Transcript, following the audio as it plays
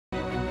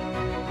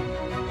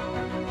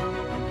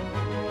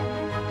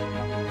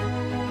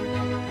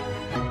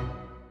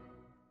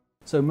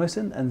So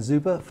Mohsin and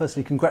Zuber,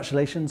 firstly,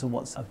 congratulations on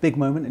what's a big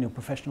moment in your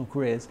professional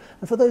careers.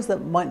 And for those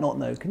that might not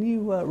know, can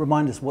you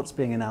remind us what's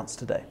being announced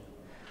today?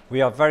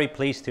 We are very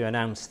pleased to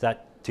announce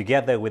that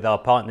together with our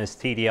partners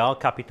TDR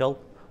Capital,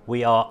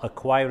 we are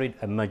acquiring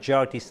a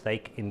majority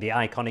stake in the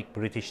iconic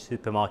British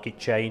supermarket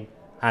chain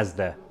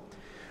Asda.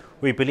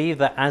 We believe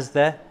that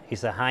Asda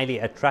is a highly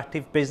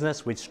attractive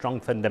business with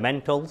strong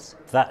fundamentals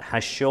that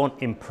has shown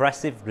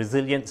impressive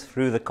resilience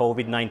through the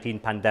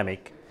COVID-19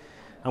 pandemic.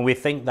 And we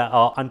think that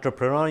our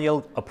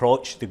entrepreneurial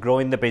approach to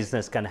growing the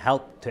business can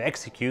help to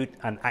execute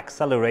and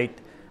accelerate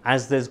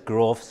Asda's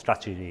growth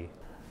strategy.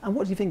 And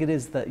what do you think it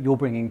is that you're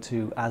bringing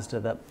to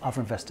Asda that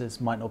other investors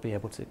might not be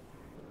able to?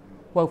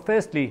 Well,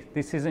 firstly,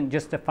 this isn't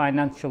just a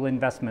financial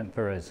investment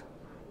for us.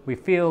 We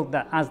feel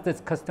that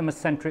Asda's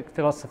customer-centric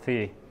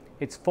philosophy,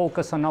 its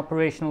focus on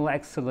operational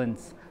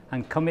excellence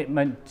and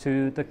commitment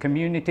to the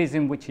communities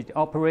in which it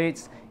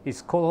operates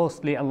is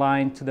closely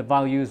aligned to the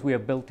values we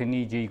have built in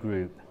EG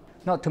Group.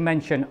 Not to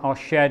mention our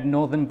shared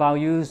northern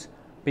values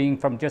being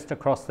from just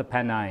across the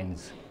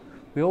Pennines.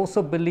 We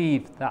also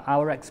believe that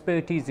our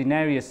expertise in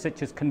areas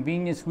such as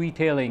convenience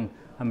retailing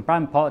and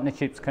brand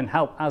partnerships can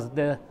help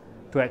Asda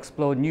to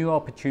explore new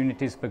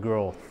opportunities for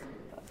growth.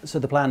 So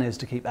the plan is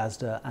to keep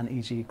Asda and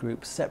EG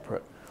Group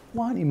separate.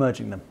 Why aren't you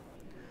merging them?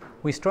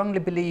 We strongly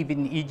believe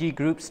in EG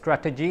Group's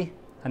strategy,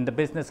 and the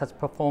business has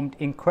performed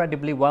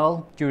incredibly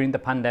well during the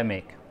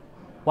pandemic.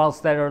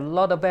 Whilst there are a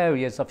lot of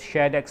areas of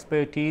shared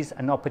expertise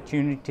and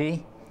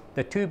opportunity,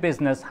 the two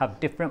businesses have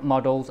different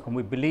models, and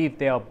we believe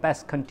they are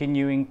best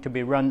continuing to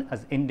be run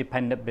as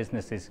independent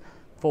businesses,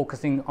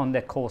 focusing on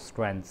their core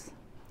strengths.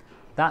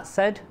 That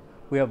said,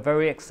 we are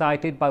very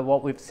excited by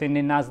what we've seen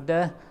in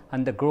Asda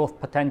and the growth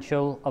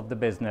potential of the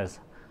business,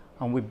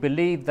 and we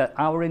believe that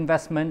our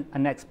investment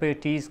and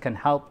expertise can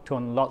help to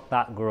unlock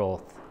that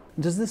growth.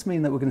 Does this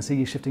mean that we're going to see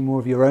you shifting more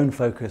of your own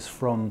focus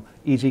from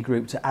EG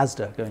Group to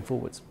Asda going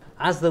forwards?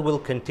 Asda will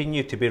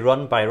continue to be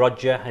run by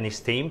Roger and his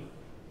team,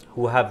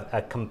 who have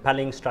a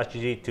compelling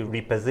strategy to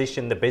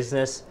reposition the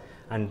business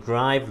and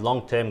drive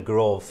long-term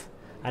growth,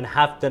 and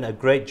have done a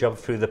great job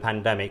through the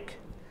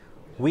pandemic.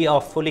 We are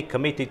fully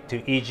committed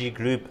to EG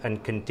Group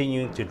and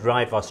continuing to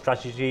drive our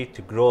strategy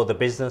to grow the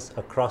business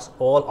across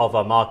all of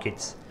our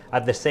markets.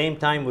 At the same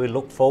time, we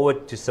look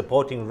forward to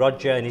supporting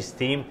Roger and his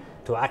team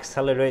to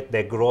accelerate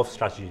their growth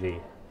strategy.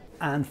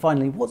 And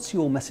finally, what's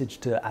your message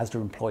to Asda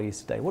employees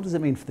today? What does it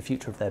mean for the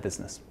future of their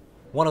business?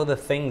 One of the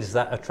things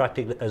that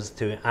attracted us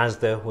to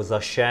Asda was our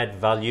shared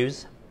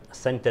values,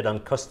 centered on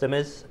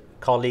customers,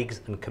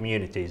 colleagues and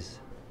communities.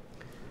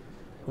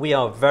 We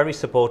are very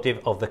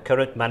supportive of the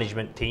current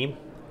management team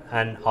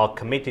and are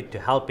committed to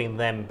helping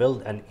them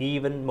build an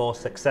even more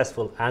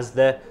successful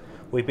Asda.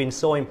 We've been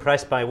so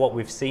impressed by what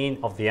we've seen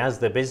of the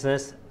Asda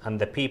business and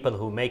the people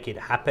who make it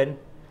happen,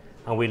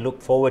 and we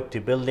look forward to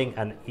building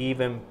an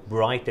even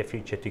brighter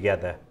future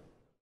together.